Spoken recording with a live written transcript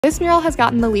This mural has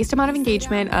gotten the least amount of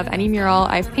engagement of any mural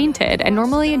I've painted, and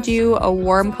normally I do a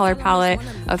warm color palette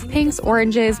of pinks,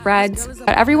 oranges, reds,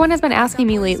 but everyone has been asking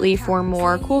me lately for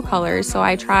more cool colors, so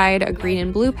I tried a green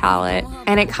and blue palette,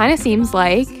 and it kind of seems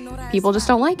like people just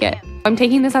don't like it. I'm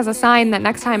taking this as a sign that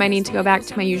next time I need to go back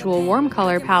to my usual warm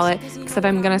color palette, because if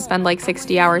I'm gonna spend like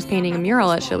 60 hours painting a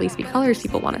mural, it should at least be colors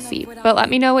people want to see. But let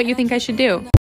me know what you think I should do.